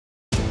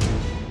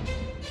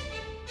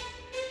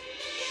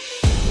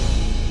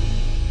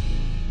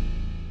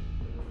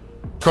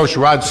Coach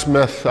Rod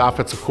Smith,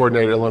 offensive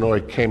coordinator at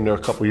Illinois, came there a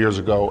couple years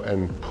ago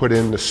and put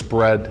in the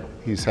spread.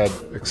 He's had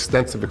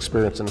extensive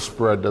experience in the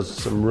spread, does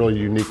some really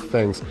unique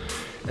things.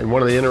 And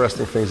one of the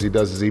interesting things he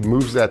does is he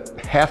moves that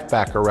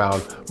halfback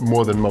around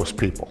more than most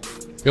people.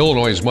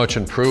 Illinois is much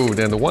improved,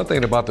 and the one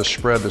thing about the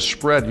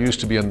spread used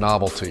to be a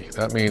novelty.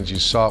 That means you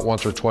saw it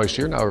once or twice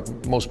a year. Now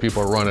most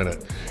people are running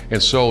it.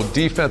 And so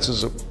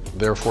defenses,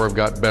 therefore, have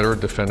got better at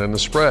defending the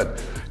spread.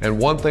 And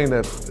one thing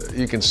that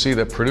you can see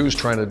that Purdue's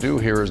trying to do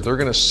here is they're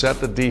going to set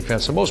the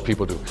defense, and most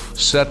people do,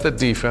 set the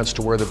defense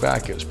to where the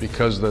back is,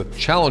 because the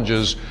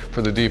challenges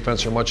for the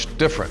defense are much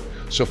different.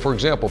 So for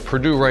example,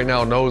 Purdue right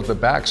now knows the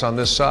back's on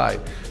this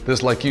side.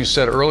 This, like you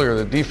said earlier,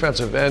 the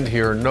defensive end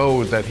here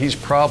knows that he's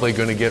probably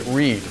going to get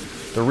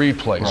the read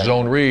play, right.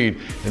 Zone read,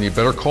 and you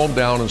better calm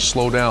down and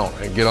slow down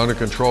and get under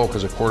control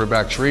because the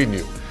quarterback's reading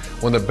you.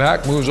 When the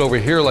back moves over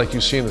here like you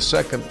see in the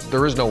second,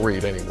 there is no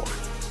read anymore.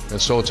 And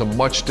so it's a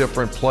much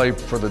different play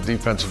for the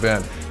defensive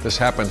end. This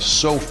happens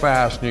so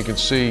fast, and you can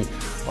see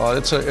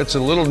it's a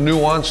little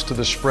nuance to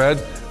the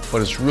spread,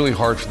 but it's really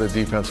hard for the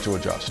defense to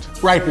adjust.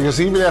 Right, because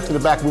even after the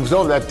back moves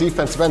over, that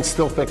defensive end's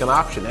still thinking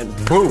option, and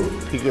boom,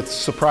 he gets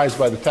surprised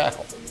by the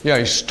tackle. Yeah,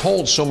 he's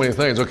told so many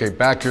things. Okay,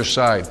 back your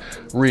side,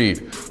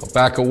 read,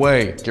 back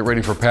away, get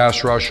ready for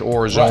pass rush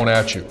or zone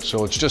at you.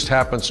 So it's just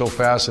happened so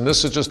fast, and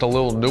this is just a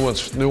little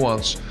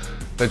nuance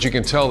that you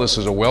can tell this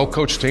is a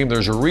well-coached team.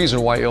 There's a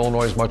reason why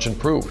Illinois is much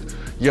improved.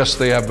 Yes,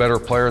 they have better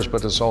players,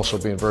 but it's also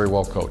being very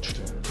well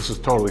coached. This is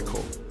totally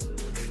cool.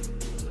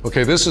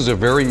 Okay, this is a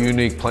very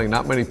unique play.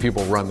 Not many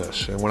people run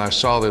this. And when I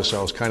saw this,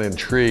 I was kind of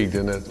intrigued,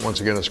 and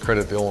once again, it's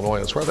credit to Illinois.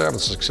 That's why they're having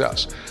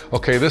success.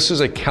 Okay, this is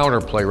a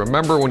counter play.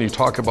 Remember, when you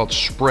talk about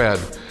spread,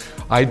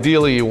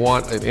 ideally you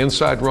want an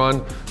inside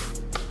run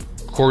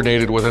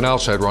coordinated with an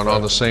outside run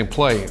on the same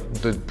play.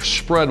 The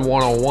spread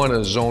one-on-one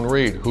is zone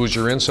read. Who's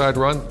your inside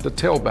run? The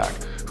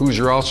tailback. Who's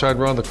your outside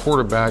run? The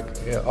quarterback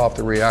off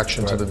the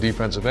reaction to the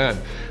defensive end.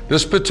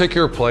 This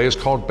particular play is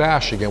called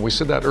bash again. We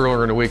said that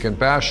earlier in the week, and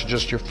bash is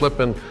just you're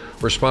flipping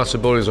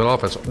responsibilities on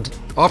offense.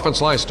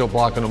 Offense line is still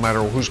blocking no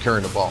matter who's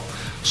carrying the ball.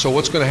 So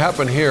what's going to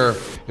happen here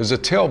is the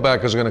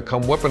tailback is going to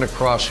come whipping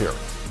across here.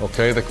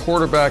 Okay, the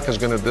quarterback is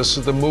going to, this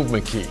is the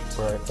movement key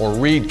or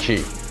read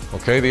key.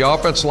 Okay, the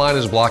offense line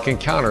is blocking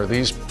counter.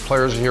 These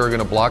players here are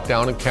going to block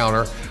down and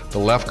counter. The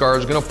left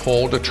guard is going to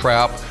pull to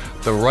trap.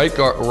 The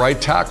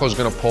right tackle is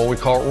going to pull, we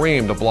call it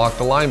ream, to block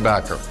the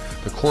linebacker.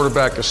 The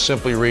quarterback is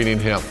simply reading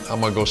him. I'm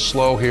going to go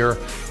slow here,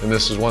 and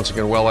this is once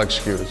again well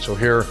executed. So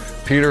here,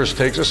 Peters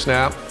takes a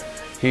snap.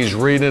 He's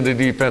reading the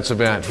defensive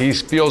end. He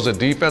feels the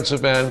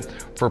defensive end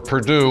for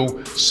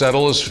Purdue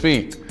settle his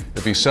feet.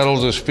 If he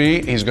settles his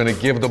feet, he's going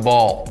to give the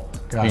ball.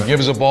 He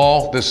gives the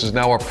ball. This is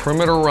now a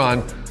perimeter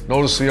run.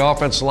 Notice the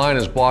offensive line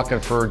is blocking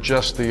for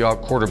just the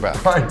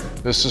quarterback. Right.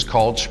 This is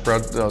called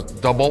spread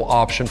double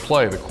option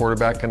play. The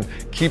quarterback can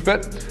keep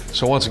it.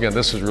 So once again,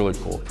 this is really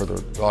cool for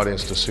the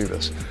audience to see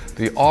this.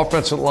 The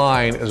offensive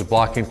line is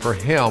blocking for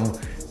him.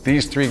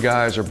 These three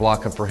guys are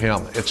blocking for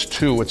him. It's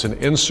two. It's an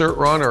insert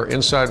run or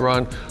inside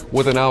run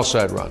with an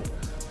outside run.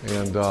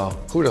 And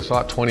who would have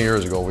thought 20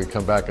 years ago we'd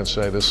come back and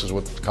say this is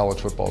what college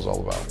football is all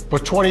about?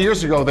 But 20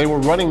 years ago, they were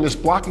running this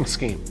blocking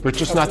scheme, but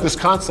just not this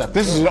concept.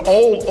 This is an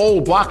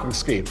old blocking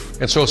scheme.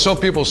 And so some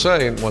people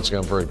say, and once again,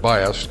 I'm very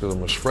biased because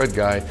I'm a spread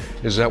guy,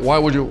 is that why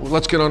would you,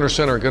 let's get under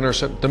center, get under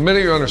center. The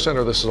minute you're under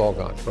center, this is all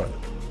gone. Right.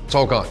 It's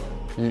all gone.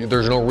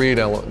 There's no read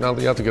element. Now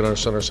you have to get under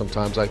center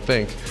sometimes, I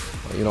think,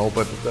 but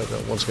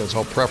once again, it's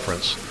all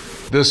preference.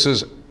 This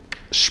is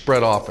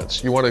spread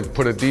offense. You want to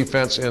put a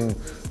defense in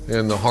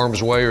the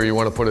harm's way, or you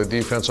want to put a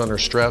defense under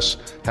stress,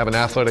 have an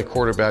athletic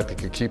quarterback that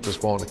can keep this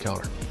ball in the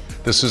counter.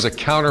 This is a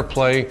counter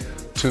play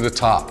to the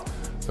top.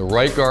 The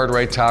right guard,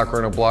 right tackle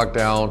are going to block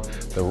down.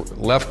 The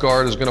left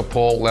guard is going to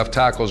pull, left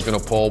tackle is going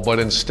to pull, but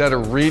instead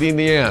of reading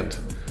the end,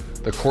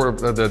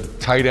 the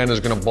tight end is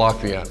going to block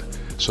the end.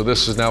 So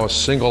this is now a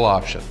single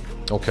option.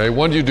 Okay,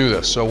 when do you do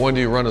this? So when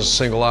do you run as a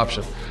single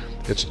option?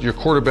 It's your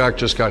quarterback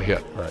just got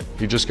hit. Right.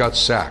 He just got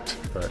sacked.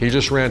 Right. He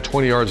just ran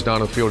 20 yards down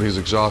the field. He's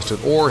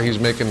exhausted, or he's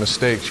making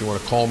mistakes. You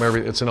want to calm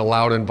everything. It's in a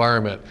loud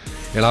environment.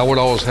 And I would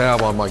always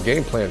have on my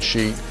game plan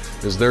sheet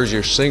is there's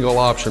your single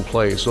option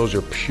plays. Those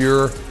are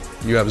pure.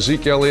 You have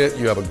Zeke Elliott.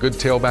 You have a good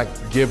tailback.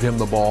 Give him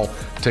the ball.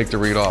 Take the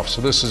read off.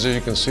 So this is, as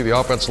you can see, the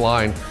offense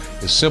line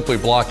is simply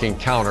blocking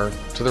counter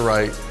to the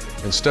right.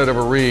 Instead of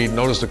a read,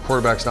 notice the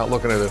quarterback's not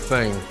looking at a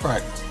thing.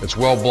 Right. It's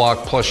well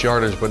blocked plus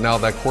yardage, but now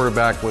that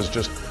quarterback was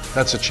just,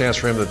 that's a chance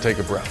for him to take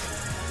a breath.